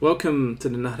Welcome to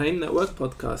the Nahrain Network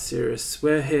podcast series.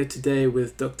 We're here today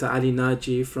with Dr. Ali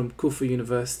Naji from Kufa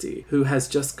University, who has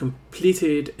just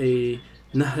completed a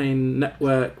Nahrain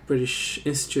Network British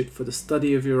Institute for the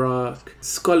Study of Iraq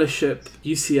scholarship,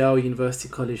 UCL, University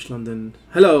College London.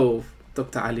 Hello,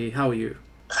 Dr. Ali, how are you?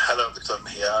 Hello, Dr.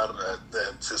 Mihar.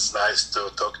 It is nice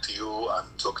to talk to you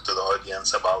and talk to the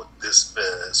audience about this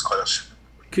scholarship.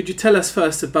 Could you tell us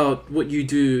first about what you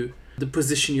do, the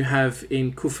position you have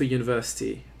in Kufa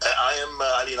University? I am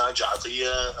Ali Naji,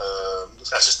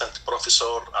 assistant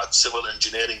professor at Civil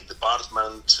Engineering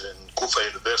Department in Kufa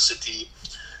University.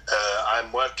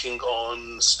 I'm working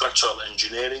on structural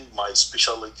engineering, my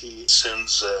specialty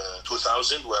since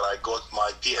 2000, where I got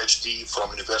my PhD from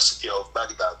University of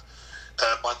Baghdad.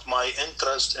 But my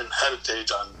interest in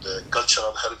heritage and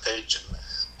cultural heritage, and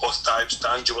both types,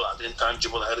 tangible and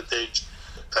intangible heritage,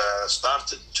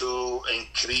 started to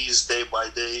increase day by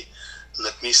day.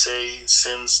 Let me say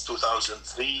since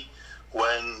 2003,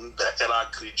 when the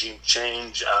Iraq regime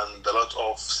changed and a lot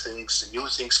of things, new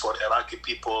things for Iraqi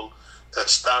people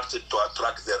started to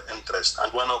attract their interest.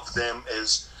 And one of them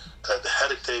is the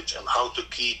heritage and how to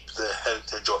keep the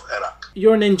heritage of Iraq.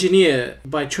 You're an engineer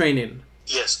by training.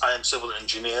 Yes, I am civil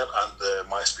engineer and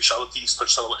my specialty is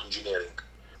structural engineering.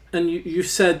 And you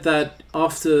said that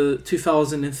after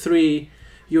 2003,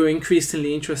 you're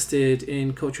increasingly interested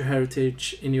in cultural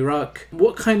heritage in Iraq.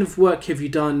 What kind of work have you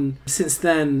done since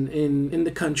then in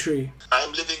the country?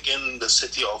 I'm living in the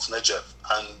city of Najaf,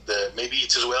 and maybe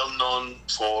it is well known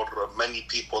for many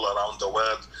people around the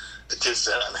world. It is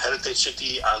a heritage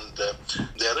city, and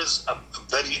there is a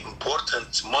very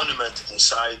important monument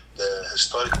inside the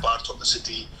historic part of the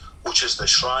city, which is the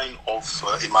shrine of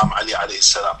Imam Ali alayhi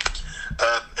salam.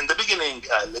 In the beginning,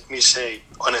 let me say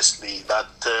honestly that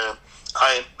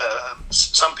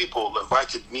some people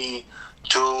invited me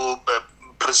to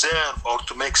preserve or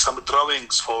to make some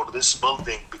drawings for this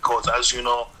building because, as you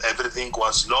know, everything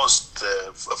was lost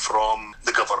from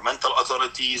the governmental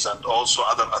authorities and also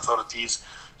other authorities.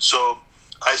 So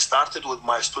I started with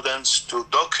my students to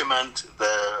document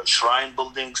the shrine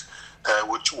buildings,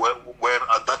 where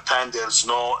at that time there's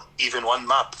no even one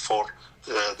map for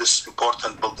this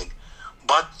important building.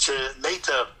 But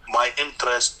later my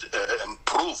interest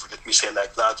improved, let me say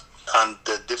like that, and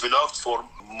developed for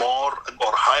more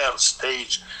or higher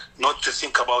stage, not to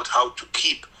think about how to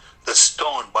keep the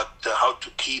stone, but how to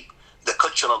keep the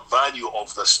cultural value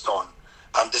of the stone.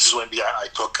 And this is when I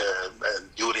talk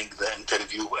during the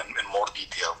interview in more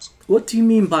details. What do you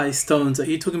mean by stones? Are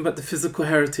you talking about the physical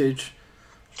heritage?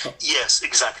 Yes,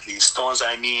 exactly. Stones,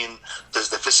 I mean, there's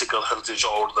the physical heritage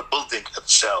or the building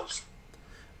itself.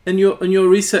 And your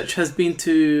research has been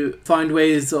to find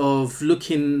ways of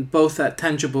looking both at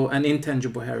tangible and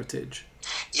intangible heritage.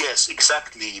 Yes,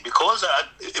 exactly. Because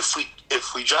if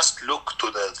we just look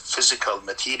to the physical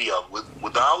material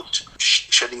without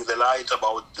shedding the light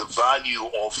about the value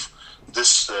of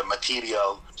this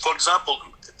material. For example,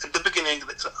 at the beginning,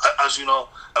 as you know,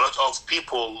 a lot of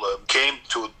people came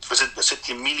to visit the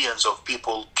city. Millions of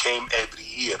people came every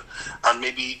year, and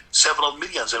maybe several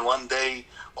millions in one day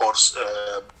or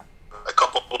a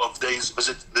couple of days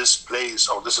visit this place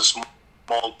or this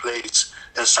small place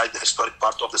inside the historic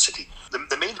part of the city.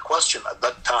 The main question at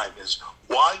that time is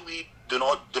why we do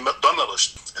not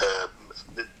demolish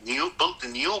the new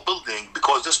building,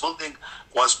 because this building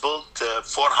was built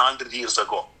 400 years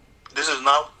ago. This is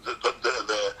now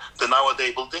the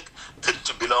nowadays building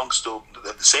that belongs to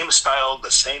the same style,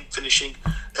 the same finishing,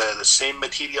 the same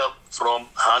material from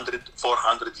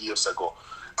 400 years ago.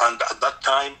 And at that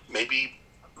time, maybe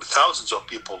thousands of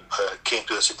people came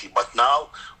to the city, but now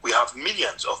we have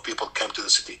millions of people came to the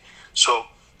city. So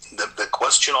the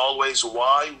question always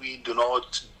why we do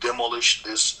not demolish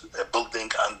this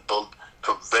building and build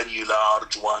a very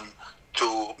large one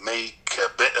to make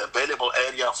a available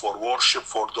area for worship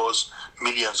for those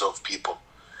millions of people.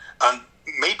 And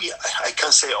maybe I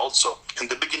can say also, in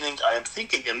the beginning, I am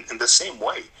thinking in the same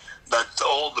way, that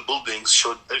all the buildings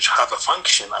should have a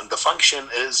function, and the function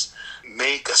is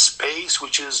make a space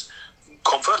which is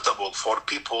comfortable for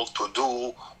people to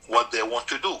do what they want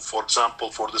to do. For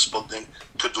example, for this building,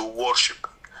 to do worship.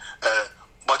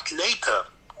 But later,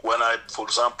 when I, for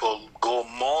example, go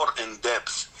more in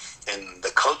depth in the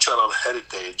cultural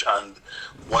heritage and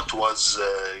what was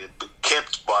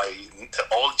kept by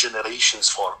all generations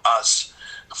for us,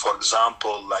 for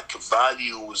example, like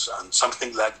values and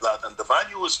something like that, and the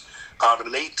values are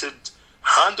related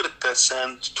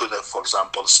 100% to the, for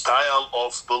example, style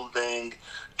of building,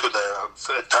 to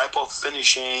the type of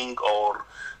finishing, or,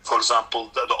 for example,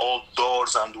 the old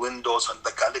doors and windows and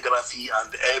the calligraphy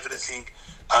and everything.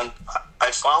 And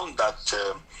I found that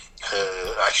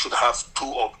I should have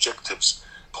two objectives,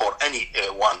 or any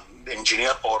one,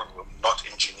 engineer or not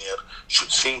engineer, should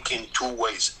think in two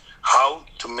ways. How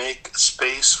to make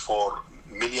space for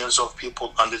millions of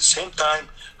people, and at the same time,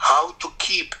 how to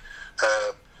keep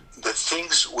the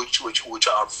things which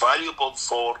are valuable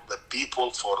for the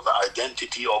people, for the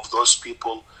identity of those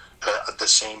people at the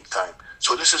same time.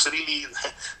 So this is really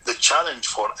the challenge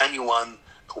for anyone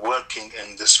working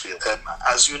in this field.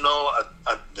 As you know,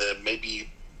 maybe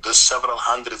several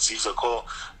hundreds years ago,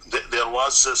 there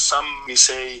was some, we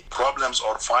say, problems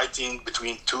or fighting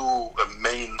between two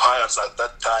main empires at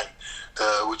that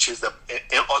time, which is the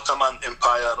Ottoman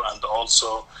Empire and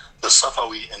also the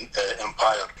Safawi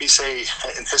Empire. We say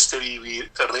in history, we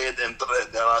read, and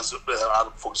there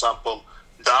are, for example,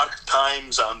 dark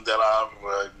times and there are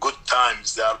good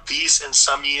times. There are peace in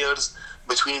some years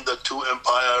between the two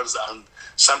empires, and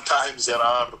sometimes there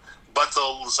are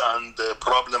battles and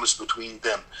problems between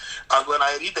them. And when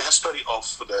I read the history of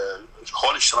the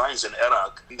holy shrines in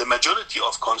Iraq, the majority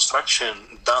of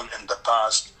construction done in the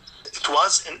past, it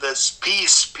was in this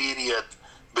peace period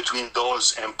between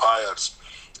those empires.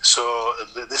 So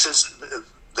this is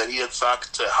the real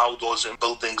fact, how those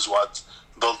buildings were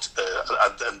built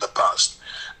in the past.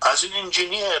 As an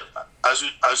engineer, as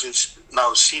you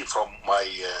now see from my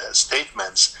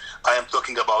statements, I am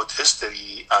talking about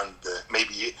history, and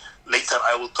maybe later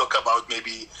I will talk about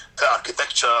maybe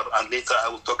architecture, and later I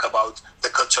will talk about the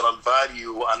cultural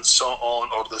value and so on,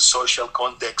 or the social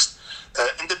context.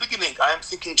 In the beginning, I am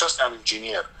thinking just an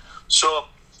engineer. So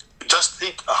just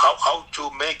think how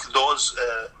to make those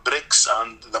bricks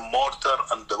and the mortar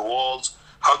and the walls,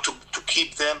 how to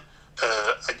keep them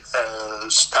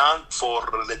stand for,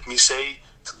 let me say,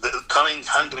 the coming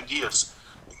 100 years.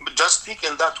 Just think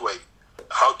in that way,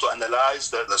 how to analyze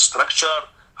the structure,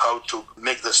 how to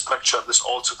make the structure, this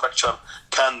old structure,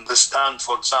 can withstand,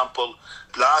 for example,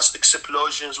 blast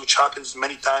explosions, which happens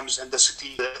many times in the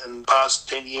city in the past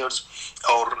 10 years,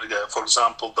 or, for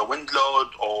example, the wind load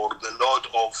or the load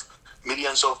of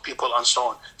millions of people and so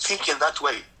on. Think in that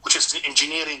way, which is the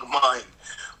engineering mind.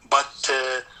 But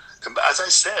as I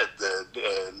said,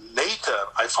 later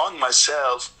I found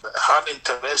myself have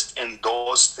interest in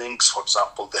those things, for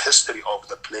example, the history of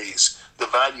the place, the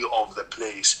value of the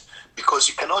place, because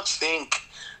you cannot think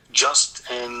just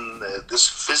in this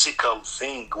physical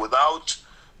thing without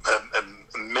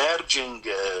merging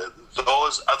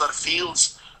those other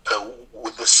fields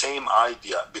with the same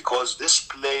idea. Because this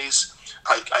place,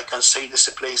 I can say this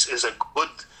place is a good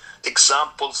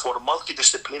example for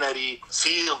multidisciplinary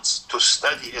fields to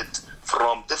study it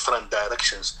from different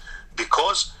directions.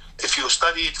 Because if you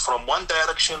study it from one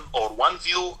direction or one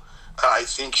view, I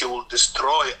think you will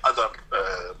destroy other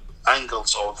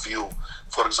angles of view.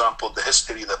 For example, the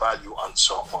history, the value, and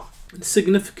so on. A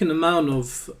significant amount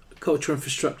of cultural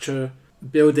infrastructure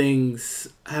buildings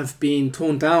have been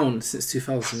torn down since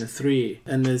 2003,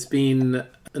 and there's been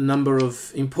a number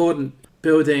of important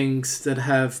buildings that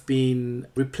have been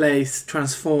replaced,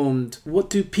 transformed. What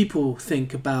do people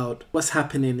think about what's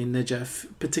happening in Najaf,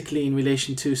 particularly in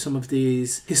relation to some of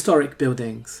these historic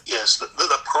buildings? Yes,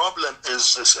 the problem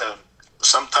is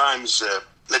sometimes,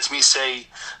 let me say,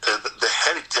 the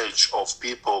heritage of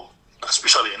people,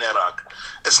 especially in Iraq,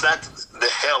 it's not the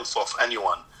health of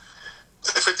anyone.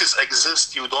 If it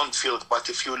exists, you don't feel it, but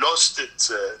if you lost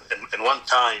it in one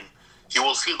time, you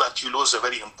will feel that you lose a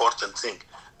very important thing.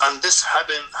 And this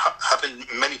happened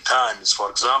many times.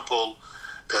 For example,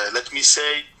 let me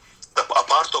say, a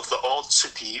part of the old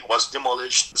city was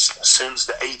demolished since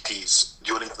the 80s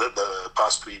during the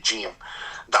past regime.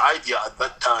 The idea at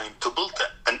that time to build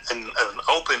an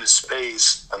open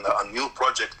space and a new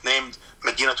project named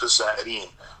Medinatul Zairin,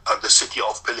 the city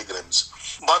of pilgrims.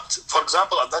 But, for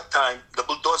example, at that time, the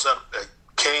bulldozer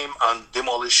came and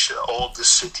demolished all the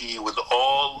city with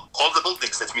all the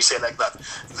buildings, let me say like that.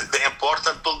 The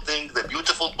important building, the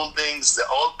beautiful buildings, the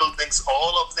old buildings,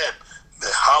 all of them.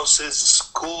 The houses,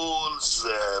 schools,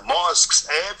 mosques,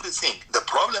 everything. The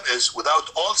problem is without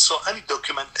also any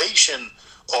documentation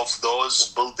of those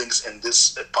buildings in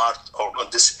this part or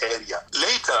this area.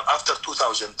 Later, after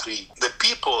 2003, the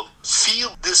people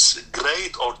feel this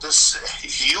great or this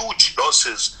huge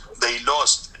losses they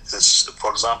lost. This,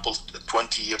 for example,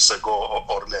 20 years ago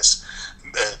or less.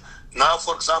 Now,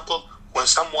 for example, when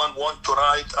someone wants to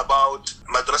write about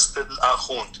Madrasat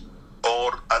al-Akhund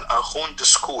or al-Akhund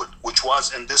school, which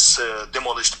was in this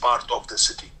demolished part of the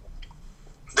city,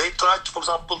 they tried, for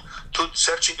example, to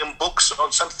searching in books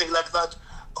or something like that,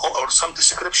 or some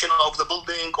description of the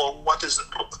building or what is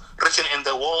written in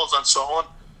the walls and so on,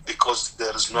 because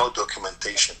there is no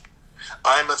documentation.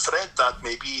 I'm afraid that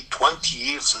maybe 20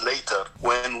 years later,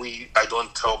 when I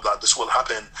don't hope that this will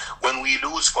happen, when we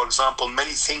lose, for example,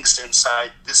 many things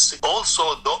inside this,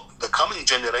 also the coming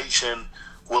generation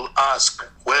will ask,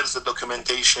 where's the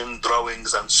documentation,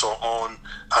 drawings, and so on,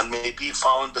 and maybe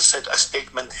found a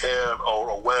statement here or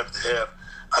a word here,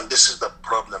 and this is the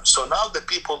problem. So now the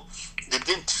people, they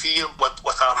didn't feel what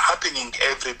are happening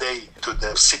every day to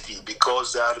their city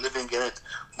because they are living in it.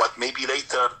 But maybe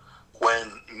later,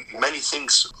 when many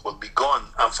things will be gone,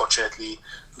 unfortunately,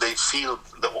 they feel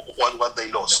what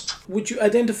they lost. Would you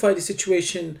identify the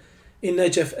situation in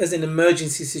Najaf as an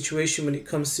emergency situation when it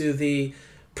comes to the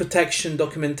protection,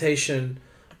 documentation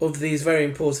of these very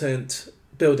important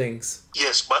buildings?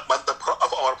 Yes, but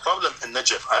our problem in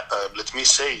Najaf, let me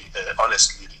say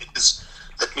honestly,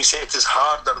 it is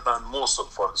harder than Mosul,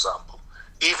 for example.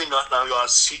 Even now you are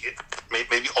seeing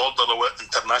maybe all the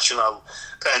international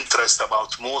interest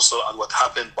about Mosul and what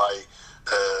happened by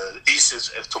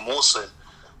ISIS to Mosul,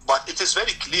 but it is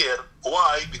very clear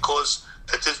why, because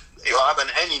you have an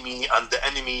enemy, and the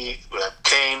enemy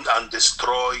came and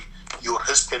destroyed your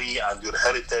history and your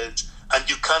heritage, and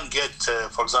you can get,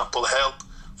 for example, help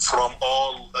from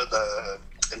all the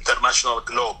international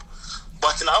globe.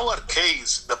 But in our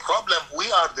case, the problem,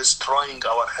 we are destroying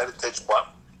our heritage by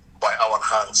our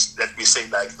hands, let me say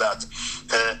like that.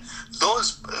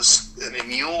 Those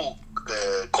new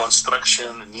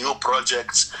construction, new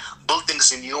projects,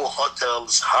 buildings in new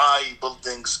hotels, high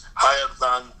buildings, higher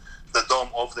than the dome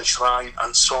of the shrine,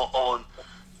 and so on,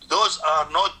 those are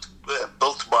not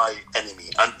built by enemy.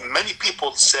 And many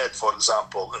people said, for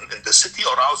example, in the city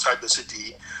or outside the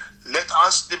city, let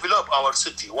us develop our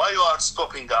city. Why you are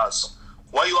stopping us?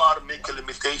 Why you are making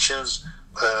limitations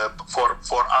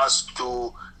for us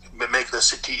to make the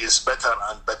city is better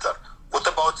and better? What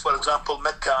about, for example,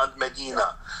 Mecca and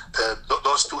Medina?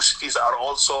 Those two cities are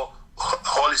also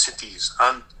holy cities,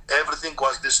 and everything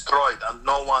was destroyed, and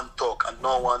no one talked, and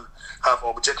no one have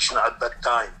objection at that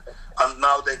time. And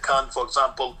now they can, for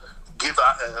example, give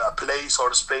a place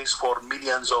or space for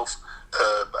millions of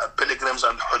pilgrims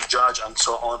and hujjaj and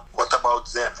so on. What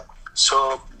about them?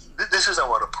 So this is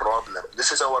our problem.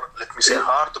 This is our, let me say,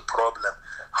 hard problem.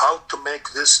 How to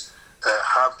make this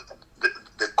have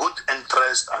the good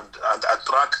interest and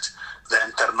attract the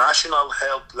international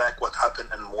help, like what happened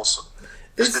in Mosul.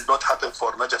 This did not happen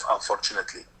for Najaf,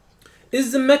 unfortunately.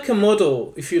 Is the Mecca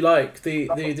model, if you like, the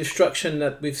destruction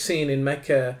that we've seen in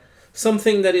Mecca,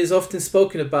 something that is often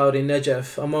spoken about in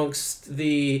Najaf amongst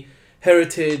the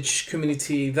heritage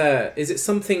community there? Is it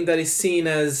something that is seen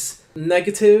as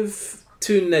negative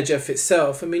to Najaf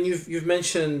itself? I mean, you've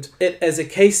mentioned it as a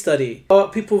case study. Are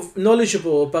people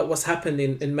knowledgeable about what's happened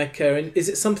in Mecca? And is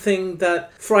it something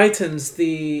that frightens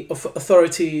the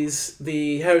authorities,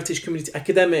 the heritage community,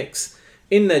 academics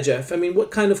in Najaf? I mean, what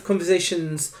kind of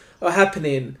conversations are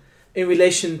happening in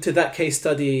relation to that case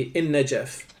study in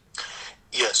Najaf?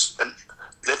 Yes, and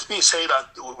let me say that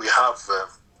we have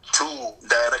two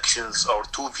directions or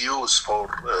two views for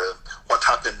what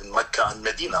happened in Mecca and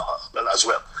Medina as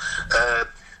well.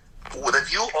 With a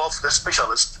view of the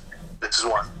specialist, that is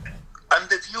one, and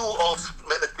the view of,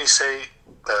 let me say,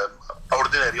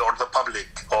 ordinary or the public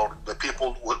or the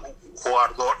people who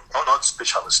are not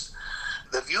specialists.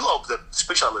 The view of the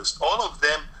specialist, all of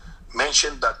them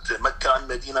mentioned that Mecca and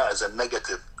Medina as a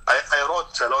negative. I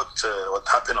wrote a lot what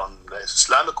happened on the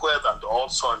Islamic world and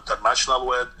also international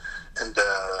world in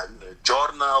the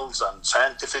journals and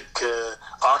scientific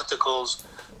articles,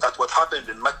 that what happened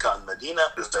in Mecca and Medina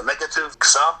is the negative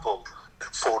example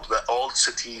for the old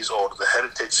cities or the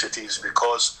heritage cities,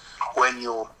 because when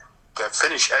you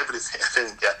finish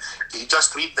everything, you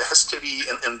just read the history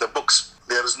in the books.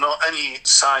 There is no any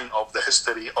sign of the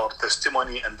history or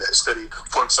testimony in the history.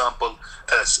 For example,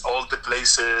 all the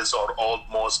places or old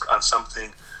mosque and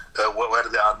something where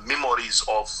there are memories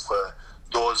of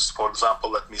those, for example,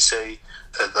 let me say,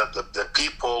 the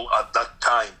people at that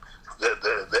time,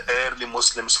 the early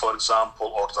Muslims, for example,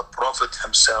 or the Prophet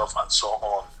himself and so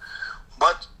on.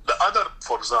 But the other,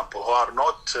 for example, who are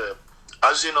not,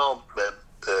 as you know,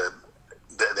 the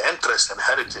interest in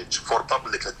heritage for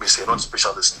public, let me say, not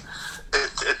specialists,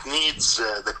 it needs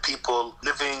the people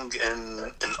living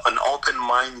in an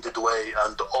open-minded way,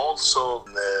 and also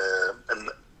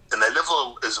in a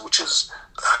level which is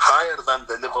higher than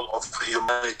the level of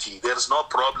humanity. There's no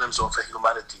problems of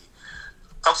humanity.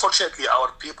 Unfortunately,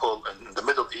 our people in the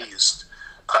Middle East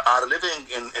are living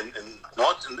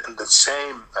not in the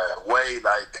same way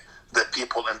like the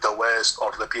people in the West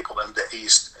or the people in the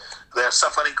East. They are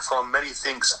suffering from many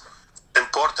things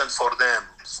important for them.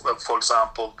 For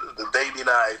example, the daily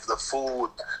life, the food,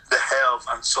 the health,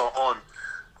 and so on.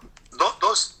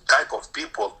 those type of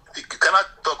people, you cannot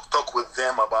talk with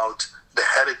them about the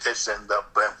heritage and the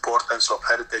importance of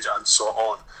heritage and so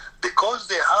on, because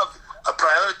they have a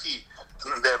priority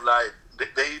in their life.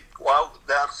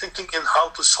 They are thinking in how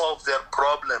to solve their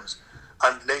problems,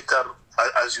 and later,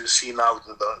 as you see now,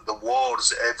 the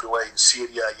wars everywhere in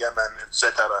Syria, Yemen,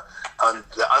 etc., and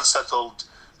the unsettled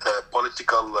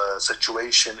political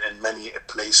situation in many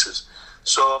places.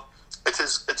 So it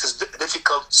is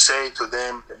difficult to say to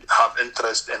them have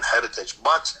interest in heritage,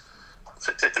 but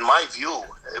in my view,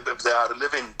 if they are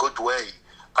living good way,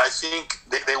 I think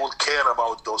they will care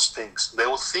about those things. They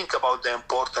will think about the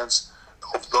importance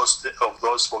of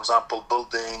those, for example,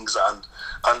 buildings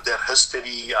and their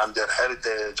history and their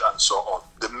heritage and so on.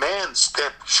 The main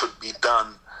step should be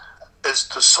done is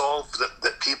to solve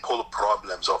the people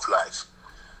problems of life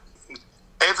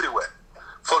everywhere.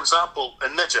 For example,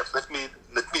 in Najaf, let me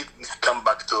come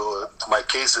back to my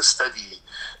case study.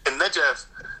 In Najaf,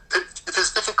 it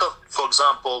is difficult, for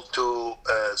example, to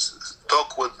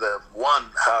talk with one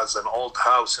has an old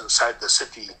house inside the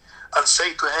city and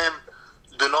say to him,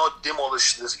 do not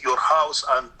demolish your house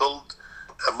and build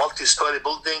a multi-story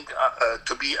building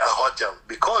to be a hotel,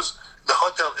 because the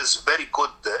hotel is very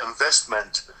good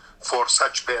investment for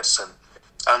such person.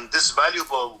 And this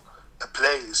valuable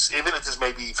place, even if it is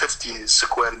maybe 50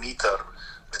 square meter,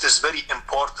 it is very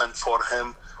important for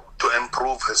him to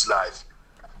improve his life.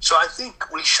 So I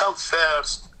think we shall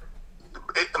first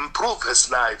improve his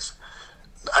life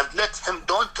and let him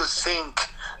don't to think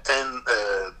in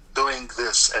doing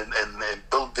this and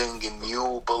building a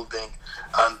new building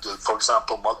and, for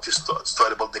example,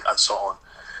 multi-story building and so on.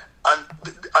 And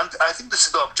I think this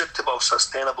is the objective of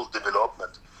sustainable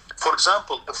development. For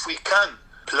example, if we can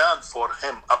plan for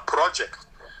him a project,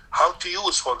 how to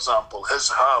use, for example, his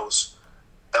house,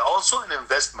 also an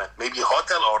investment, maybe a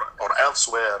hotel or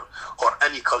elsewhere, or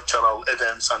any cultural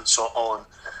events and so on,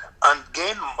 and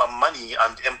gain money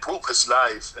and improve his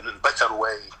life in a better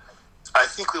way, I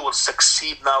think we will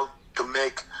succeed now to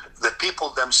make the people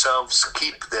themselves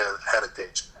keep their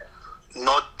heritage.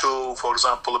 Not to, for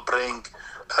example, bring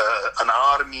an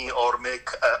army or make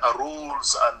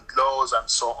rules and laws and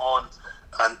so on,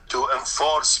 and to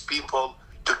enforce people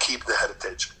to keep the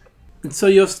heritage. And so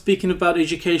you're speaking about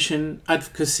education,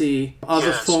 advocacy,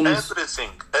 other forms.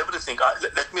 Everything.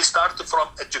 Let me start from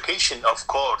education, of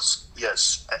course.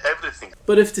 Yes, everything.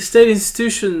 But if the state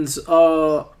institutions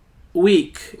are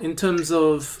weak in terms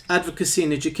of advocacy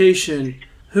and education,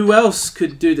 who else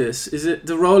could do this? Is it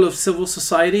the role of civil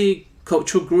society,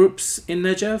 cultural groups in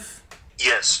Najaf?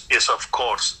 Yes, of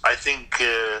course. I think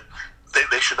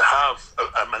they should have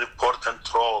an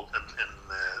important role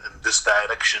in this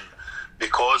direction.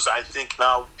 Because I think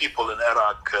now people in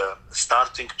Iraq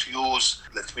starting to use,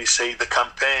 let me say, the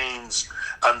campaigns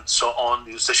and so on,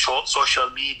 use the social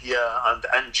media and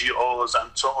NGOs and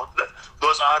so on.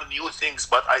 Those are new things,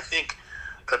 but I think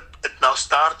it now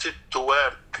started to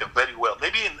work very well.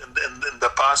 Maybe in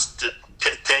the past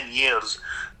 10 years,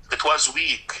 it was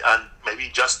weak and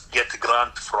maybe just get a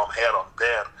grant from here and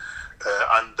there.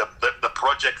 And the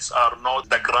projects are not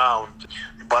the ground.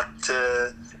 But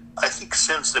I think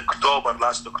since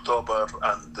last October,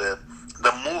 and the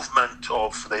movement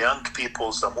of the young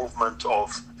peoples, the movement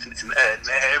of in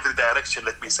every direction,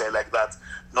 let me say like that,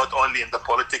 not only in the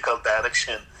political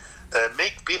direction,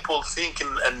 make people think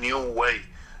in a new way,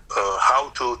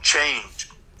 how to change.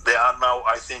 They are now,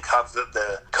 I think, have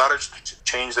the courage to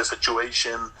change the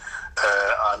situation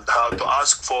and how to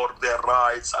ask for their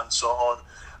rights and so on.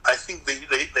 I think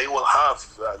they will have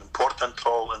an important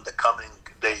role in the coming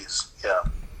days. Yeah.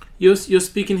 You're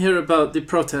speaking here about the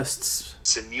protests.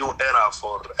 It's a new era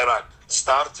for Iraq.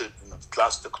 Started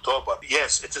last October.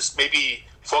 Yes, it is maybe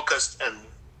focused in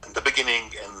the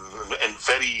beginning in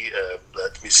very,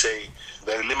 let me say,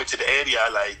 very limited area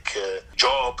like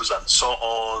jobs and so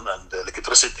on and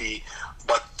electricity.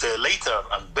 But later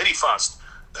and very fast,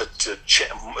 it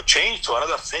changed to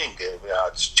another thing.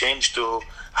 It's changed to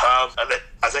have,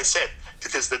 as I said,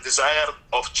 it is the desire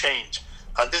of change.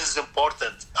 And this is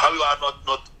important, how you are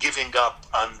not giving up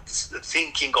and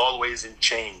thinking always in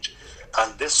change.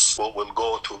 And this will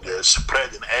go to the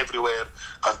spread in everywhere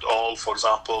and all, for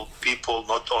example, people,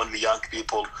 not only young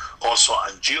people, also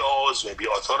NGOs, maybe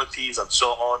authorities and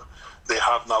so on. They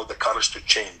have now the courage to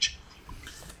change.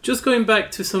 Just going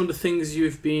back to some of the things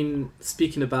you've been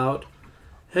speaking about,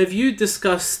 have you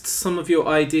discussed some of your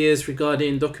ideas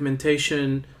regarding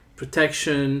documentation,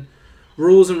 protection,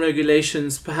 rules and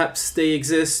regulations? Perhaps they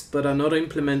exist but are not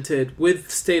implemented with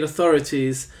state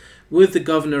authorities, with the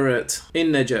governorate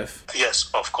in Najaf? Yes,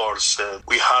 of course.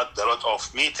 We had a lot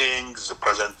of meetings,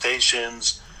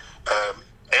 presentations.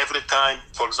 every time,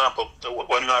 for example,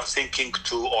 when you are thinking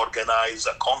to organize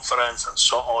a conference and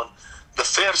so on, the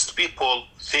first people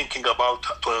thinking about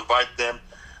to invite them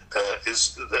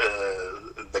is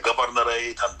the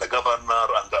governorate and the governor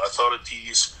and the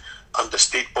authorities and the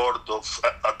State Board of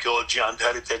Archaeology and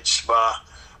Heritage,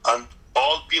 and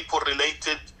all people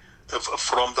related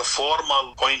from the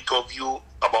formal point of view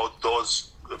about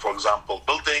those, for example,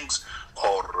 buildings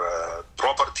or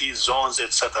properties, zones,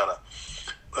 etc.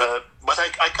 But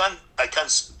I can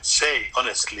say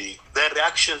honestly, their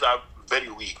reactions are very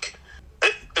weak.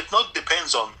 It not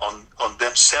depends on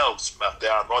themselves. They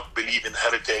are not believe in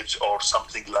heritage or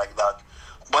something like that.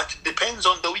 But it depends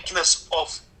on the weakness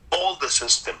of all the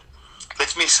system.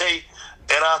 Let me say,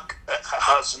 Iraq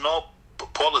has no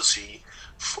policy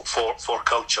for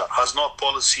culture, has no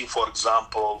policy, for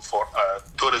example, for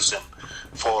tourism,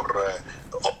 for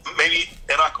maybe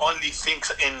Iraq only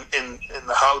thinks in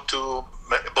how to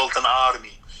build an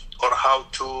army or how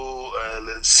to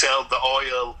sell the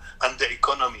oil and the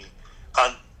economy.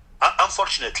 And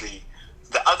unfortunately,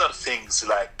 the other things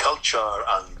like culture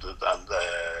and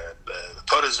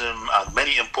tourism and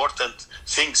many important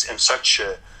things in such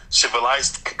a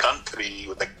civilized country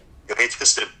with a great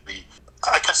history,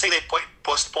 I can say they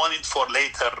postpone it for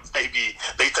later, maybe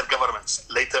later governments,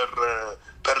 later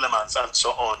parliaments, and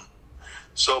so on.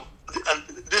 So, and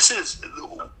this is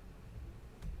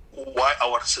why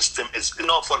our system is,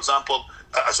 for example,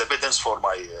 as evidence for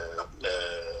my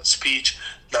speech,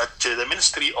 that the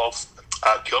Ministry of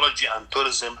Archaeology and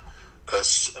Tourism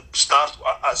start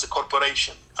as a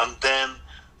corporation and then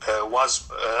was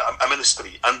a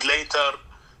ministry, and later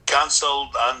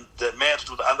cancelled and merged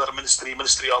with another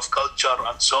ministry of culture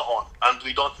and so on. And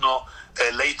we don't know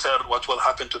later what will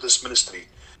happen to this ministry.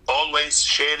 Always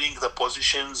sharing the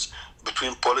positions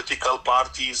between political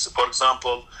parties, for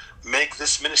example, make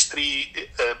this ministry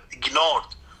ignored.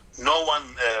 No one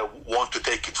want to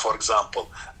take it, for example.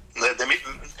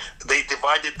 They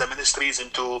divided the ministries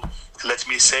into, let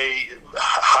me say,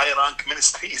 high-rank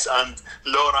ministries and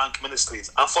low-rank ministries.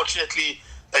 Unfortunately,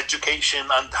 education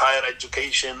and higher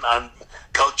education and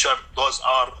culture, those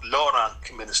are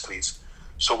low-rank ministries.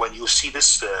 So when you see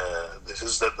this, this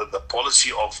is the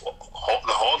policy of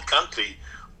the whole country,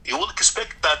 you will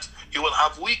expect that you will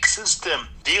have weak system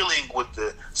dealing with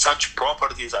such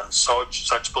properties and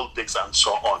such buildings and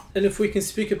so on. And if we can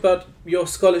speak about your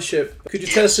scholarship, could you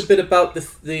tell us a bit about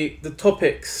the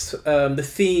topics, the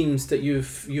themes that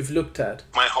you've looked at?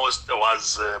 My host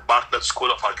was Bartlett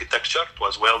School of Architecture. It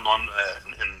was well known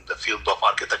in the field of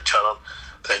architectural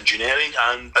engineering,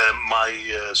 and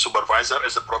my supervisor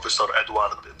is a Professor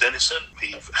Edward Dennison.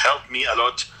 He helped me a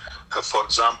lot. For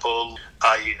example,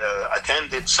 I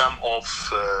attended some of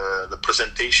the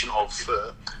presentation of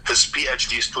his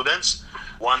PhD students,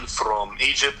 one from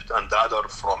Egypt and the other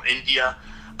from India,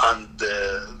 and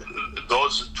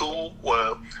those two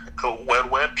were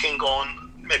working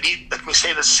on, maybe let me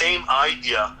say, the same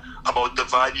idea about the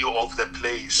value of the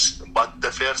place, but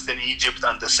the first in Egypt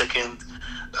and the second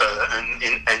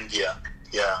in India.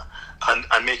 Yeah,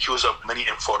 and make use of many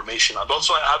information. And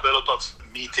also I have a lot of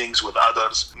meetings with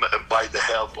others by the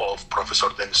help of Professor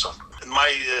Dennison.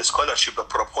 My scholarship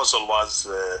proposal was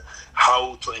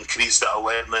how to increase the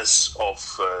awareness of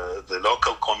the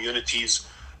local communities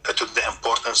to the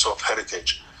importance of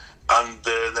heritage. And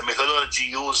the methodology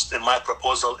used in my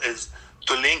proposal is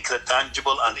to link the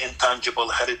tangible and intangible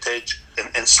heritage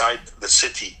inside the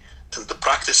city and the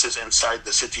practices inside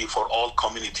the city for all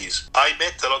communities. I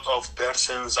met a lot of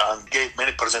persons and gave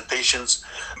many presentations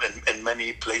in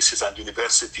many places and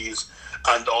universities,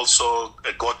 and also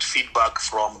got feedback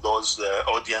from those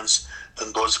audience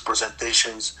in those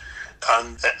presentations.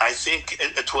 And I think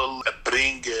it will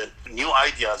bring new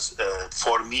ideas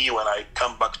for me when I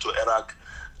come back to Iraq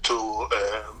to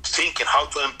think in how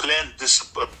to implement this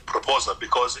proposal,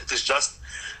 because it is just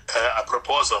a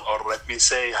proposal, or let me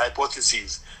say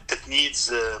hypotheses. It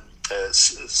needs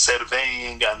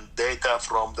surveying and data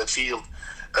from the field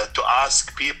to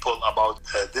ask people about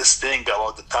this thing,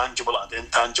 about the tangible and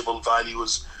intangible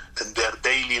values in their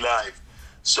daily life.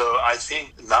 So I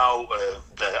think now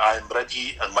I'm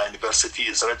ready, and my university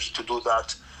is ready to do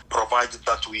that, provided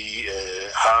that we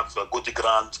have a good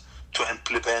grant to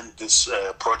implement this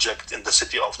project in the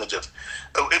city of Najaf.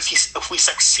 If we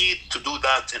succeed to do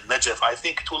that in Najaf, I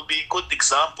think it will be a good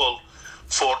example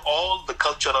for all the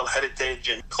cultural heritage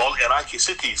in all Iraqi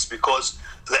cities, because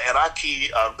the Iraqi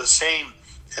are the same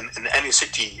in any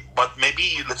city, but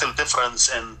maybe a little difference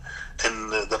in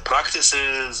the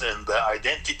practices and the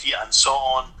identity and so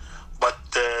on. But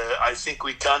I think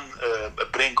we can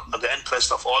bring the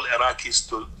interest of all Iraqis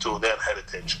to their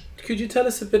heritage. Could you tell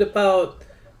us a bit about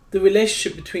the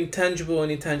relationship between tangible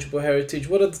and intangible heritage?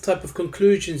 What are the type of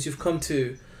conclusions you've come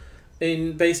to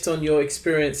based on your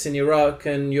experience in Iraq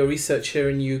and your research here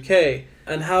in the UK,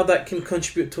 and how that can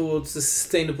contribute towards the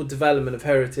sustainable development of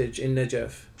heritage in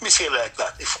Najaf? Let me say it like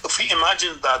that. If we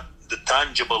imagine that the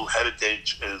tangible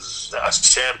heritage is a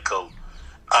circle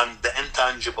and the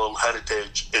intangible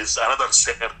heritage is another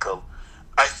circle,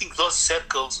 I think those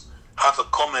circles have a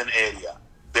common area.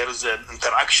 There is an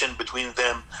interaction between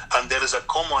them, and there is a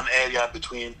common area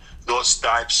between those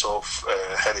types of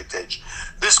heritage.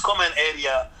 This common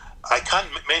area, I can't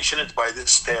mention it by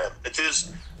this term. It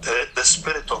is the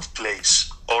spirit of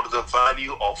place, or the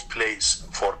value of place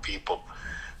for people.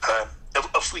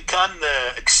 If we can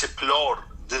explore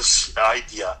this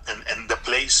idea in the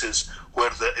places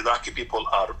where the Iraqi people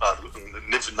are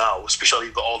live now, especially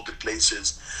the older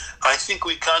places, I think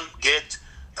we can get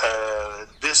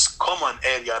this common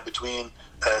area between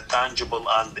tangible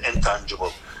and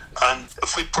intangible. And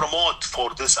if we promote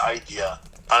for this idea,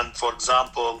 and for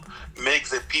example, make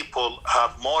the people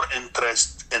have more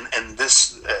interest in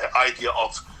this idea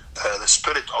of the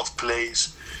spirit of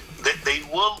place, they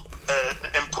will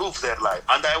improve their life.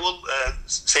 And I will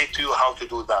say to you how to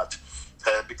do that,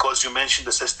 because you mentioned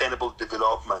the sustainable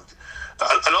development.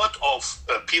 A lot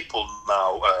of people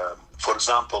now, for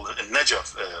example, in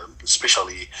Najaf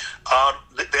especially,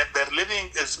 their living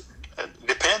is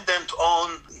dependent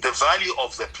on the value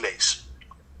of the place.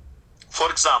 For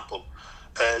example,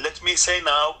 let me say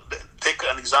now, take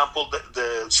an example,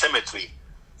 the cemetery.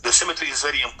 The cemetery is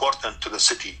very important to the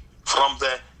city from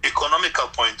the economical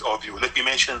point of view. Let me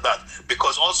mention that,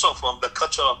 because also from the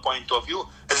cultural point of view,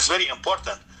 it is very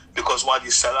important, because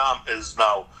Wadi Salam is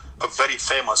now a very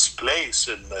famous place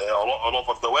all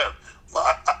over the world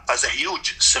as a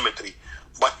huge cemetery.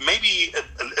 But maybe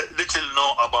little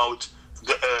know about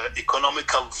the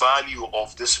economical value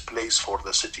of this place for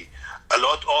the city. A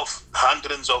lot of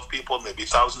hundreds of people, maybe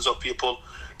thousands of people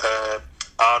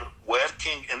are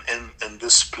working in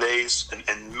this place,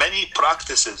 in many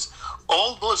practices.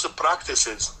 All those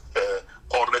practices,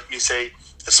 or let me say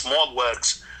small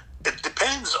works, it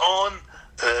depends on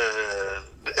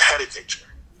heritage.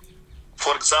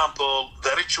 For example,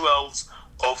 the rituals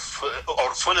of,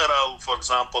 or funeral, for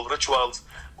example, rituals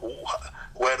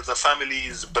where the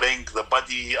families bring the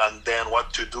body and then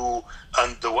what to do,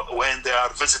 and when they are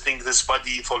visiting this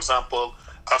body, for example,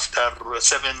 after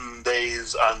 7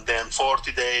 days and then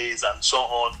 40 days and so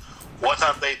on, what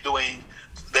are they doing?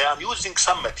 They are using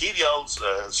some materials,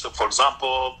 so for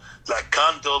example, like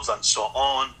candles and so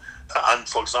on, and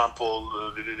for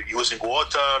example, using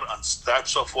water and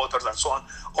types of waters and so on.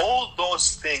 All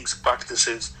those things,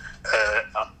 practices,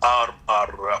 are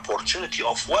opportunity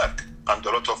of work, and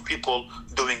a lot of people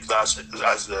doing that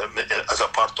as a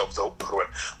part of the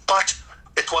work. But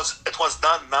it was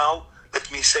done now, let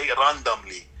me say,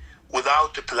 randomly,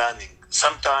 without planning.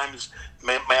 Sometimes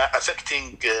may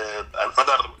affecting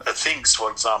other things,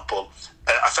 for example,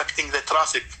 affecting the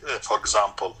traffic, for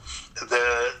example,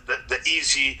 the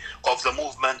easy of the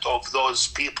movement of those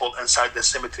people inside the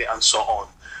cemetery and so on.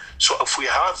 So if we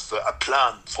have a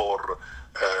plan for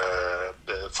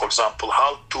example,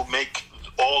 how to make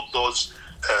all those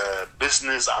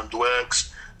business and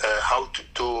works, how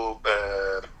to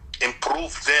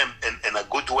improve them in a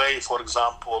good way, for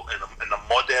example, in a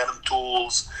modern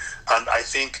tools, and I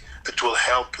think it will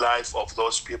help life of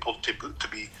those people to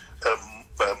be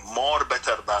more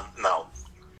better than now.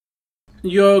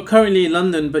 You're currently in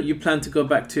London, but you plan to go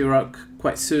back to Iraq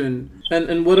quite soon.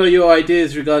 And what are your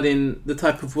ideas regarding the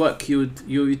type of work you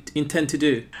intend to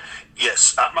do?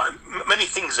 Yes, many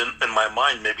things in my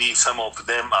mind. Maybe some of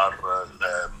them are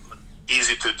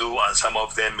easy to do, and some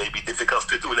of them may be difficult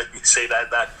to do. Let me say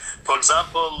that. For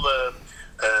example,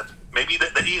 maybe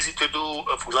the easy to do,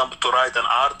 for example, to write an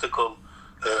article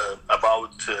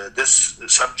about this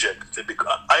subject. Because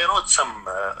I wrote some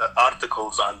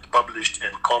articles and published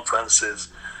in conferences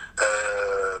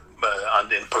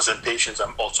and in presentations.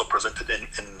 I'm also presented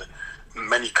in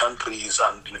many countries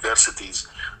and universities.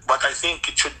 But I think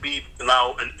it should be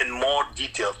now in more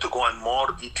detail, to go in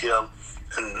more detail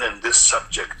in this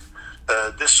subject.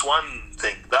 This one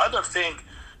thing. The other thing,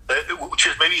 which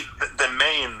is maybe the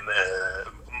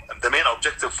main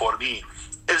objective for me,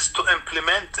 is to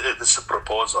implement this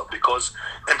proposal, because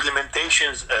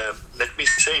implementations, let me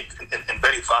say it in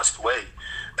very fast way,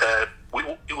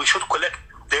 we should collect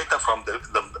data from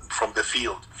the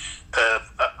field.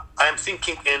 I am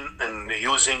thinking in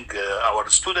using our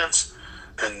students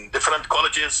in different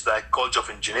colleges, like College of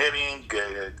Engineering,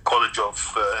 College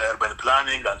of Urban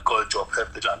Planning, and College of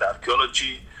Heritage and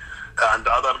Archaeology, and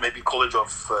other maybe College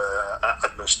of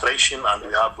Administration, and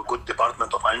we have a good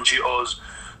department of NGOs.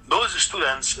 Those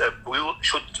students,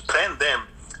 should train them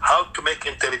how to make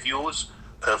interviews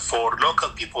for local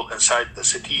people inside the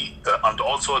city, and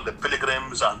also the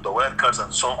pilgrims and the workers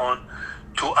and so on,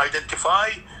 to identify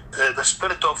the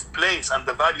spirit of place and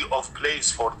the value of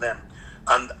place for them.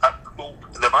 And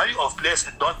the value of place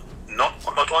is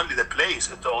not only the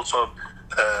place, it also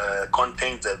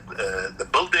contains the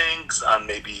buildings, and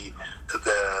maybe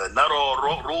the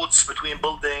narrow roads between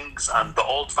buildings, and the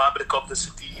old fabric of the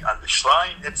city, and the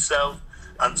shrine itself,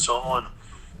 and so on.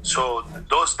 So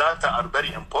those data are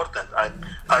very important.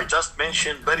 I just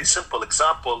mentioned very simple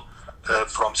example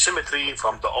from cemetery,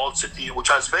 from the old city, which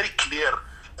has very clear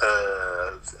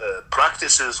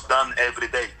practices done every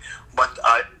day. But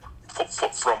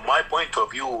from my point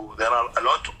of view, there are a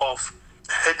lot of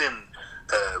hidden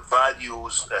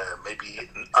values, maybe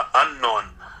unknown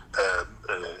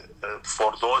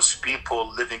for those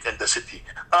people living in the city.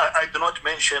 I do not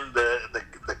mention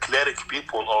the cleric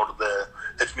people, or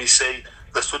let me say,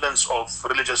 the students of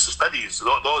religious studies.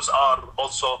 Those are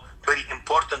also very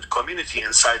important community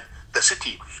inside the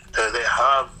city. They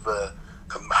have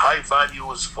high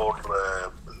values for,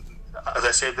 as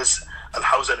I say, this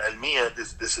Al-Hawza Al-Almiya.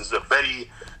 This is a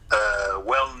very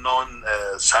well-known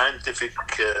scientific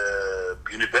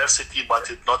university, but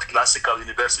it's not classical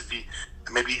university.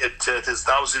 Maybe it is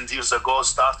 1,000 years ago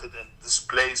started in this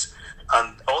place.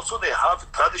 And also they have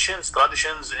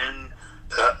traditions in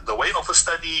the way of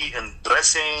study, in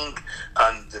dressing,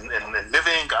 and in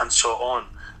living, and so on.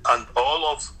 And all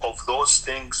of those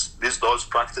things, those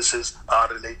practices are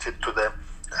related to the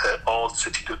old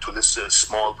city, to this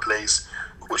small place,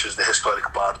 which is the historic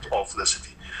part of the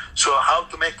city. So how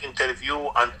to make interview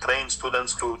and train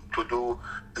students to do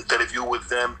interview with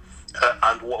them,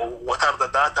 and what are the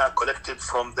data collected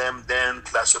from them, then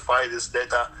classify this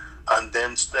data, and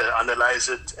then analyze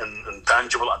it in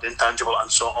tangible and intangible, and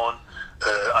so on.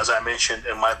 As I mentioned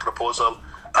in my proposal,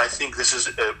 I think this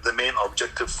is the main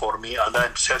objective for me, and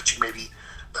I'm searching, maybe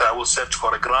I will search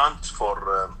for a grant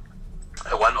for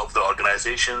one of the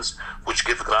organizations which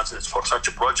give grants for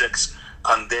such projects,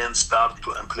 and then start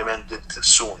to implement it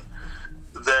soon.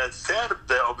 The third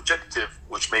objective,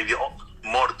 which may be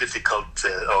more difficult,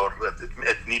 or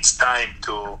it needs time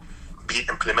to be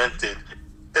implemented,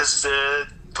 is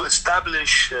to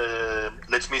establish,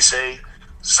 let me say,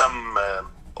 some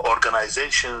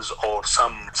organizations or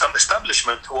some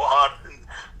establishment who are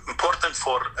important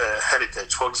for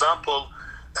heritage. For example,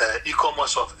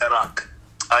 ICOMOS of Iraq.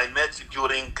 I met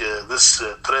during this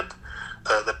trip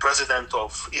the president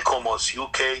of ICOMOS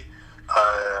UK,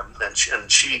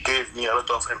 and she gave me a lot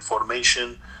of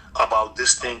information about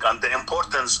this thing and the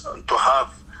importance to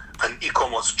have an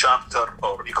ICOMOS chapter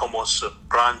or ICOMOS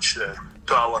branch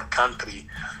to our country.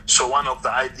 So one of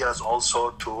the ideas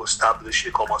also to establish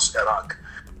ICOMOS Iraq.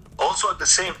 Also at the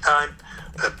same time,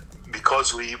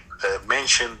 because we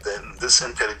mentioned in this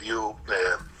interview,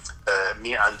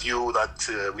 me and you,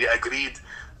 that we agreed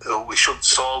we should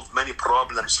solve many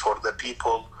problems for the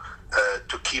people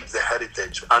to keep the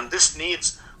heritage. And this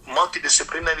needs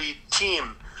multidisciplinary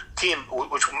team,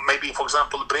 which maybe, for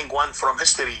example, bring one from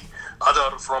history,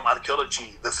 other from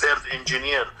archaeology, the third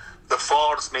engineer, the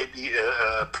fourth maybe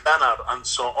planner, and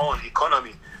so on,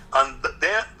 economy. And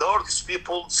those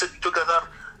people sit together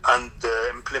and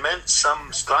implement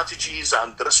some strategies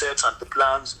and research and the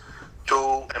plans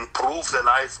to improve the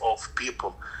life of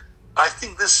people. I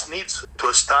think this needs to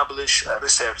establish a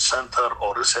research center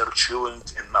or research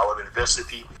unit in our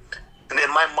university. And in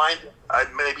my mind,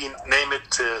 I'd maybe name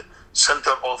it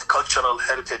Center of Cultural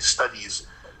Heritage Studies,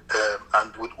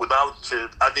 and without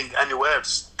adding any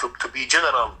words, to be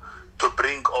general, to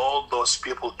bring all those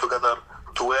people together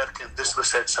to work in this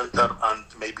research center and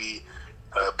maybe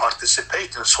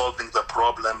participate in solving the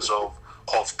problems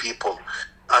of people.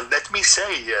 And let me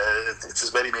say, it is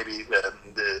very maybe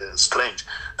strange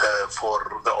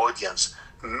for the audience.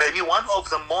 Maybe one of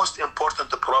the most important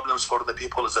problems for the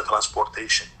people is the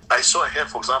transportation. I saw here,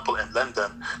 for example, in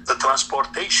London, the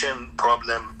transportation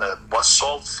problem was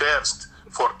solved first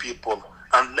for people,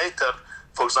 and later,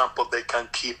 for example, they can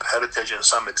keep heritage in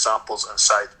some examples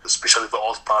inside, especially the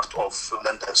old part of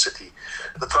London city.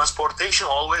 The transportation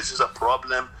always is a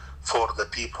problem for the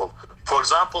people. For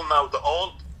example, now the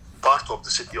old part of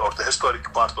the city or the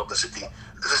historic part of the city,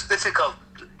 it is difficult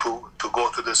to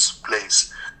go to this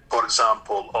place, for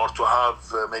example, or to have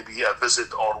maybe a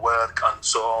visit or work and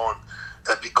so on,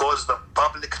 because the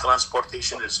public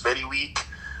transportation is very weak,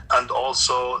 and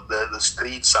also the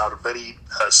streets are very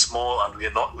small, and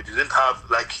we didn't have,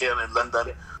 like here in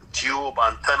London, tube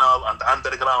and tunnel and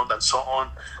underground and so on,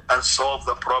 and solve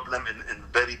the problem in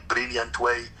very brilliant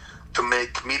way to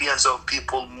make millions of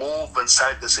people move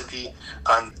inside the city,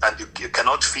 and you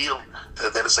cannot feel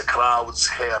there is a crowds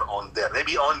here on there.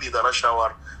 Maybe only the rush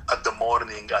hour at the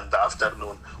morning and the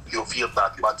afternoon you feel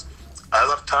that, but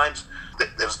other times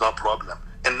there's no problem.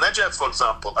 In Najaf, for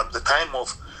example, at the time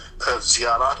of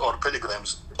ziyarat or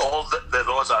pilgrims, all the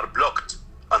roads are blocked,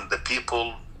 and the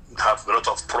people have a lot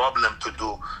of problem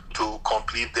to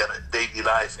complete their daily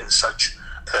life in such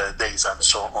days and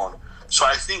so on. So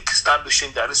I think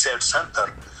establishing a research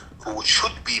center which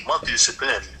should be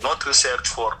multidisciplinary, not research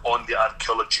for only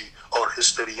archaeology or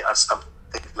history and something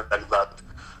like that.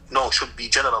 No, should be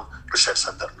general research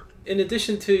center. In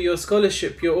addition to your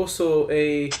scholarship, you're also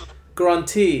a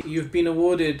grantee. You've been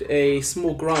awarded a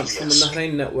small grant from the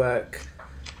Nahrain Network.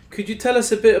 Could you tell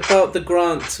us a bit about the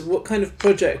grant? What kind of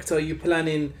project are you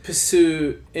planning to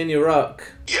pursue in Iraq?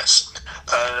 Yes.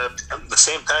 At the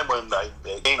same time when I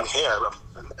came here,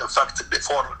 in fact,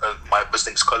 before my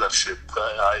visiting scholarship,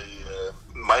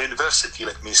 my university,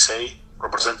 let me say,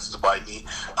 represented by me,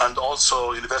 and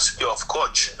also University of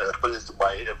Koch, represented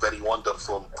by a very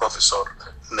wonderful professor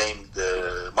named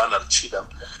Manar Chidam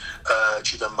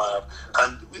Manar.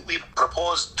 And we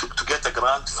proposed to get a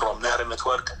grant from Nahrain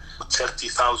Network,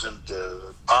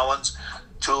 £30,000,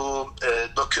 to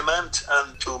document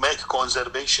and to make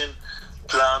conservation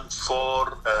plan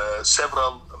for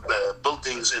several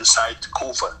buildings inside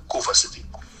Kufa city.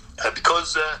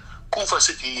 Because Kufa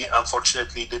city,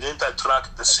 unfortunately, didn't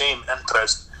attract the same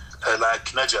interest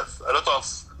like Najaf. A lot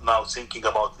of now thinking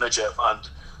about Najaf and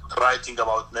writing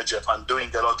about Najaf and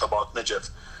doing a lot about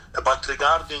Najaf. But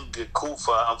regarding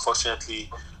Kufa, unfortunately,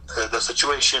 the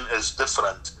situation is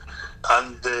different.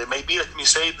 And maybe let me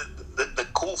say that the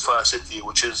Kufa city,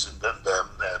 which is the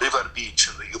river beach,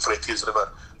 the Euphrates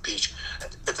River beach,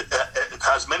 it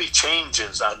has many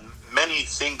changes, and many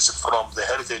things from the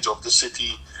heritage of the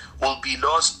city will be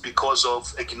lost because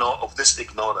of this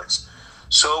ignorance.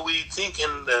 So we think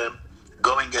in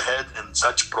going ahead in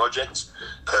such projects,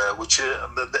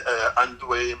 and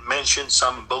we mentioned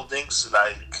some buildings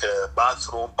like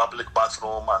public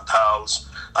bathroom and house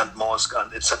and mosque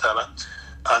and etc.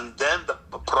 And then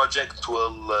the project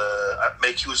will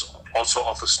make use also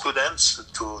of students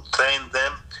to train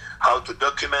them how to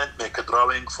document, make a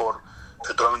drawings for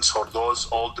those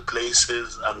old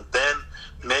places, and then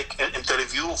make an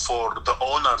interview for the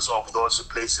owners of those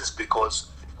places,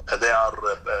 because they are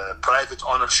private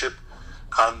ownership,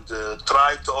 and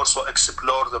try to also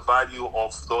explore the value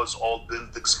of those old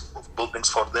buildings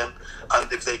for them,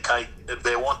 and if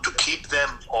they want to keep them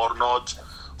or not,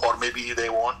 or maybe they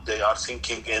are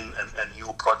thinking in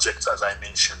new projects, as I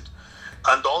mentioned.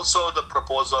 And also the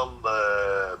proposal,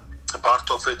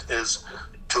 part of it is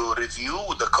to review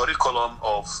the curriculum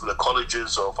of the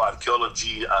colleges of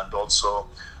archaeology and also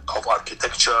of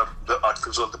architecture, the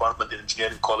architectural department in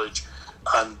engineering college,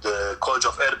 and the College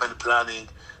of Urban Planning,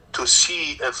 to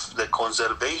see if the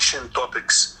conservation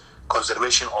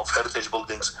of heritage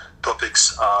buildings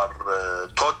topics are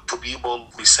taught to people,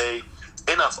 we say,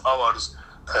 enough hours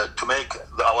to make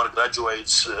our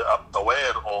graduates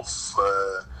aware of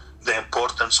the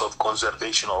importance of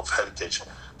conservation of heritage.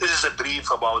 This is a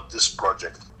brief about this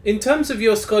project. In terms of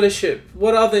your scholarship,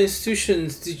 what other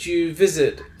institutions did you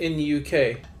visit in the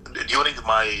UK? During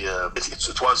my,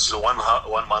 it was 1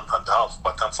 month and a half,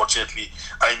 but unfortunately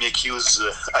I made use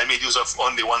of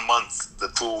only 1 month, the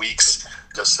 2 weeks,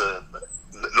 just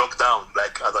lockdown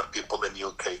like other people in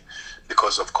UK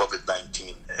because of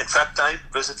COVID-19. In fact, I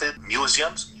visited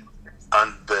museums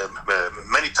and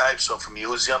many types of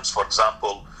museums. For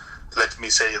example, let me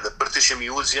say the British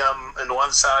Museum on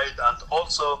one side, and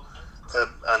also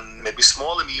and maybe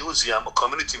small museum, a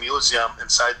community museum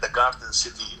inside the garden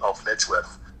city of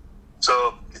Letchworth.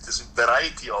 So it is a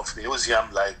variety of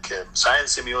museum, like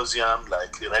science museum,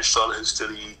 like natural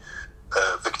history,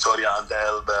 Victoria and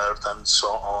Albert, and so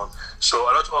on. So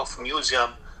a lot of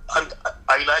museum, and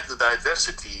I like the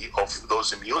diversity of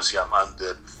those museum,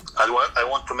 and I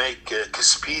want to make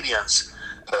experience,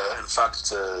 in fact,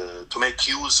 to make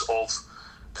use of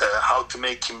how to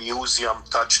make a museum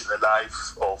touch the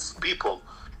life of people,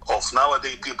 of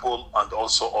nowadays people, and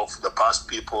also of the past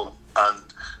people, and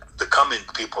the coming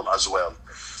people as well.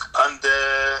 And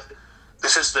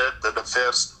this is the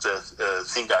first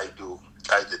thing I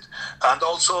did. And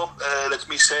also, let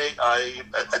me say, I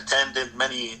attended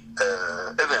many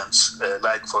events,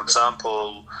 like, for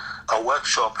example, a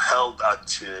workshop held at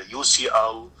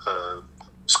UCL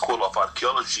School of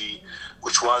Archaeology,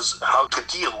 which was how to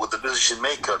deal with the decision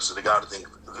makers regarding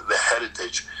the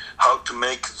heritage, how to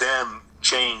make them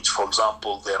change, for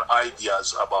example, their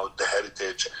ideas about the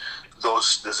heritage,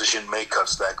 those decision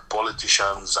makers like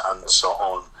politicians and so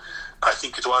on. I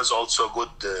think it was also a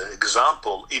good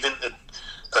example. Even it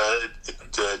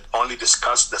only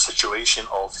discussed the situation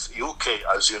of UK.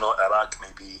 As you know, Iraq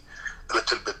may be a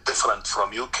little bit different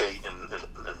from UK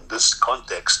in this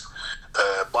context.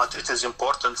 But it is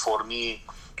important for me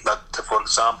that, for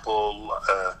example,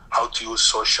 how to use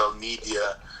social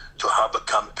media to have a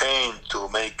campaign to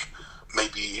make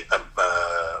maybe a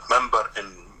member in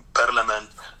parliament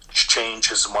change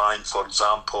his mind, for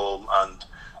example, and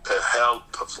help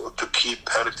to keep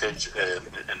heritage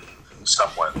in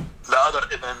somewhere. The other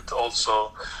event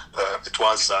also, it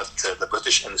was at the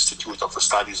British Institute of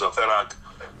Studies of Iraq.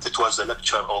 It was a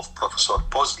lecture of Professor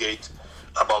Postgate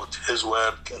about his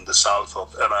work in the south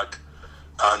of Iraq.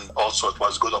 And also it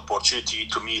was a good opportunity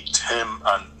to meet him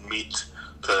and meet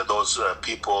those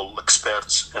people,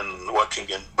 experts in working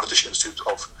in British Institute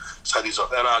of Studies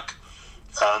of Iraq.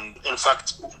 And in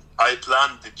fact, I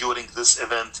planned during this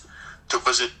event to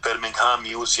visit Birmingham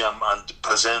Museum and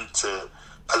present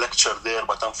a lecture there,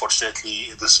 but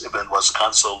unfortunately this event was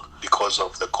cancelled because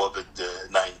of the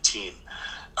COVID-19.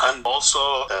 And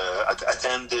also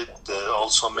attended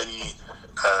also many,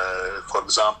 for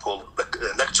example,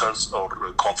 lectures or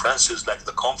conferences like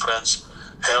the conference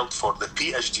held for the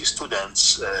PhD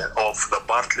students of the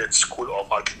Bartlett School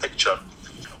of Architecture,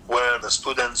 where the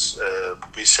students,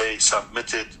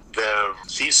 submitted their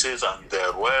thesis and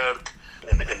their work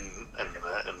in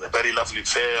a very lovely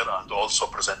fair and also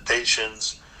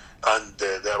presentations. And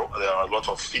there are a lot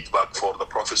of feedback for the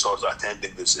professors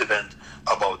attending this event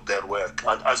about their work.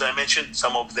 And as I mentioned,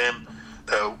 some of them,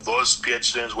 those PhD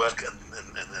students work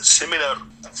in a similar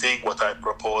thing what I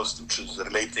proposed, which is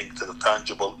relating to the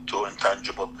tangible to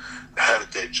intangible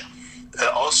heritage.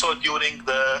 Also during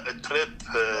the trip,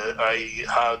 I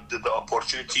had the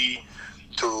opportunity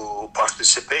to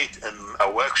participate in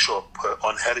a workshop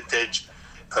on heritage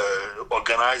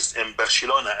organized in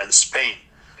Barcelona in Spain.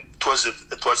 It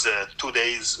was a 2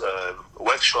 days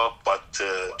workshop, but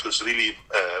it was really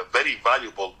very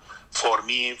valuable for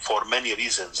me for many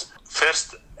reasons.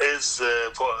 First is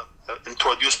for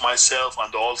introduce myself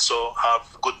and also have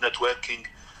good networking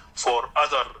for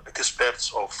other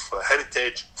experts of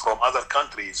heritage from other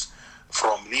countries,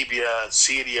 from Libya,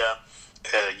 Syria,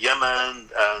 Yemen,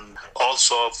 and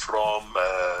also from,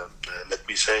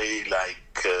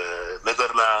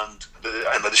 Netherlands,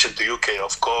 in addition to UK,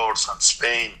 of course, and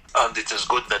Spain. And it is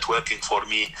good networking for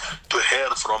me to hear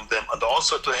from them and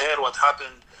also to hear what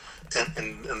happened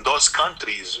in those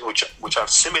countries which are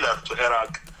similar to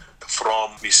Iraq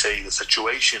from, the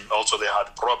situation. Also, they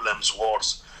had problems,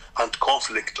 wars, and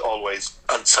conflict always,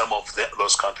 and some of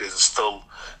those countries are still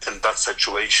in that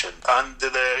situation. And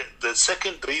the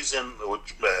second reason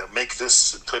which make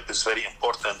this trip is very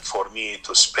important for me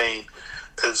to Spain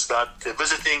is that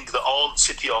visiting the old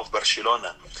city of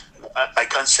Barcelona. I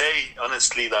can say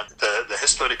honestly that the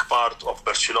historic part of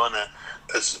Barcelona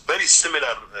is very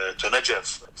similar to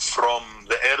Najaf from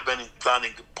the urban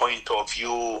planning point of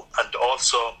view, and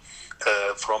also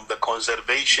from the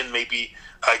conservation. Maybe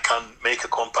I can make a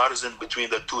comparison between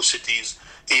the two cities,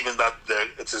 even that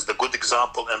it is the good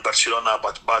example in Barcelona,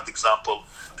 but bad example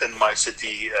in my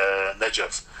city,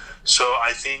 Najaf. So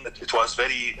I think that it was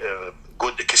very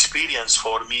good experience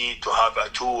for me to have a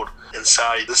tour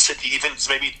inside the city, even it's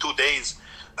maybe 2 days,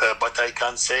 but I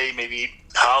can say maybe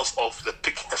half of the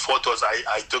photos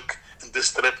I took in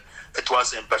this trip, it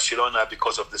was in Barcelona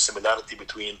because of the similarity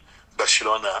between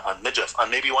Barcelona and Najaf.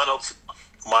 And maybe one of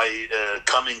my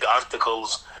coming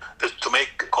articles is to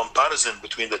make a comparison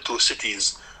between the two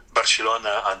cities,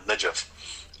 Barcelona and Najaf.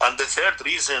 And the third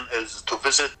reason is to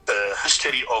visit the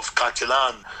history of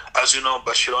Catalan. As you know,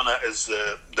 Barcelona is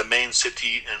the main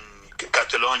city in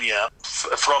Catalonia.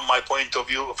 From my point of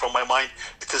view, from my mind,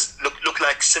 it is look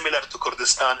like similar to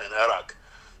Kurdistan in Iraq.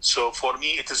 So for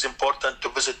me, it is important to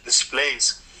visit this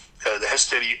place, the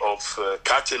history of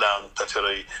Catalan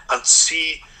territory, and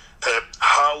see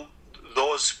how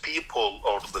those people,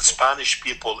 or the Spanish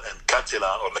people in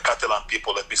Catalan, or the Catalan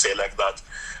people, let me say like that,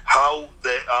 how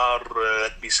they are,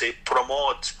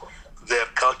 promote their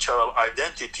cultural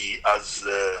identity as,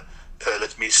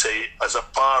 as a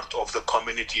part of the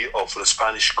community of the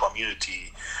Spanish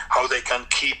community, how they can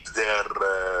keep their,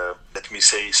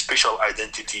 special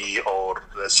identity or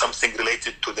something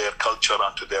related to their culture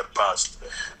and to their past.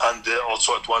 And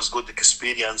also it was good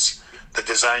experience, the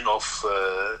design of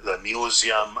the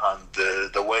museum and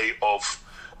the way of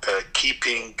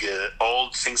keeping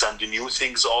old things and the new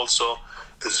things also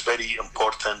is very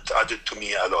important, added to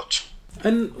me a lot.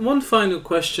 And one final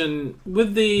question.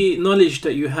 With the knowledge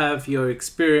that you have, your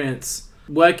experience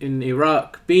working in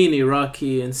Iraq, being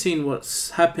Iraqi and seeing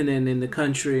what's happening in the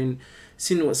country and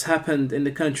seeing what's happened in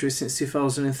the country since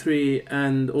 2003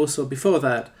 and also before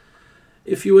that,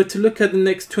 if you were to look at the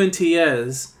next 20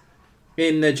 years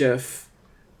in Najaf,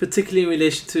 particularly in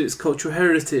relation to its cultural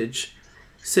heritage,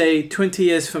 say 20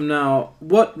 years from now,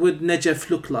 what would Najaf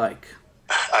look like?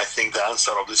 I think the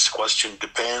answer of this question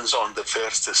depends on the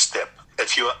first step.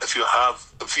 If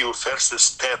your first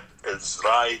step is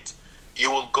right, you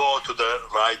will go to the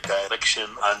right direction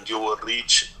and you will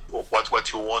reach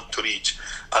what you want to reach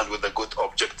and with a good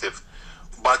objective.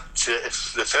 But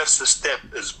if the first step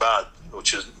is bad,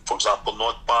 which is, for example,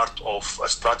 not part of a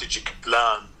strategic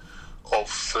plan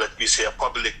of, let me say, a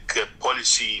public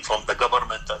policy from the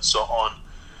government and so on,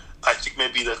 I think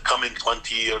maybe the coming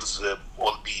 20 years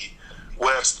will be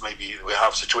worse. Maybe we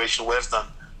have a situation worse than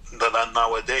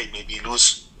nowadays. Maybe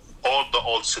lose all the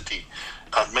old city.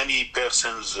 And many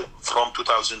persons from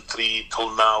 2003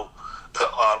 till now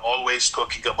are always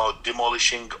talking about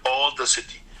demolishing all the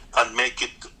city and make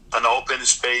it an open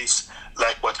space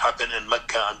like what happened in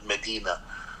Mecca and Medina.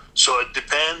 So it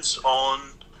depends on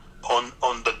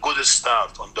the good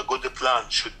start, on the good plan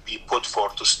should be put for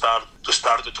to start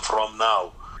it from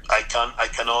now. I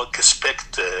cannot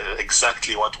expect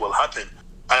exactly what will happen.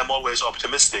 I am always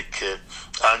optimistic,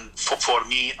 and for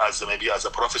me, as a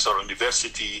professor at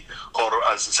university or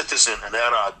as a citizen in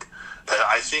Iraq,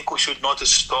 I think we should not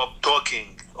stop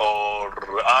talking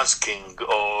or asking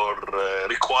or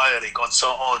requiring and so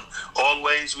on.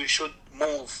 Always we should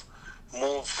move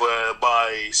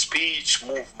by speech,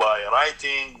 move by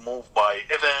writing, move by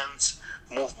events,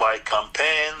 move by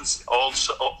campaigns.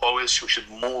 Also, always we should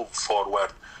move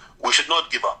forward. We should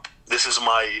not give up. This is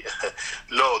my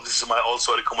law. This is my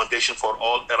also recommendation for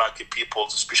all Iraqi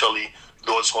peoples, especially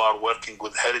those who are working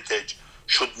with heritage.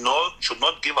 Should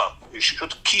not give up. You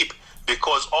should keep,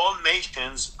 because all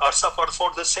nations are suffered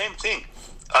for the same thing,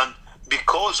 and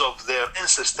because of their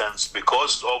insistence,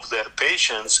 because of their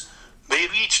patience, they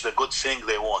reach the good thing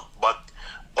they want. But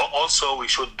also we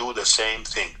should do the same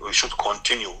thing. We should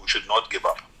continue. We should not give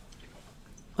up.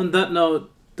 On that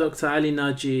note, Dr. Ali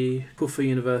Naji, Kufa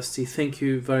University, thank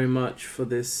you very much for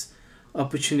this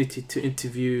opportunity to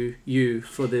interview you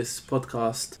for this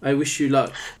podcast. I wish you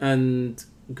luck and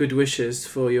good wishes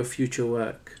for your future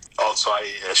work. Also,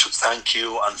 I should thank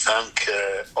you and thank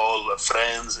all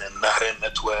friends in Nahrain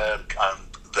Network and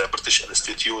the British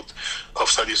Institute of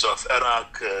Studies of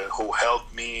Iraq who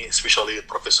helped me, especially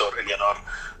Professor Eleanor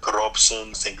Robson,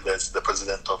 I think that's the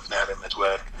president of Nahrain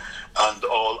Network, and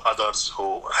all others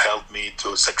who helped me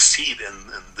to succeed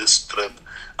in this trip.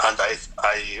 And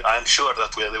I'm sure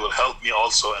that they will help me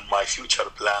also in my future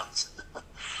plans.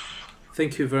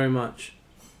 Thank you very much.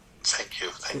 Thank you,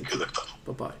 Doctor.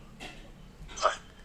 Bye-bye.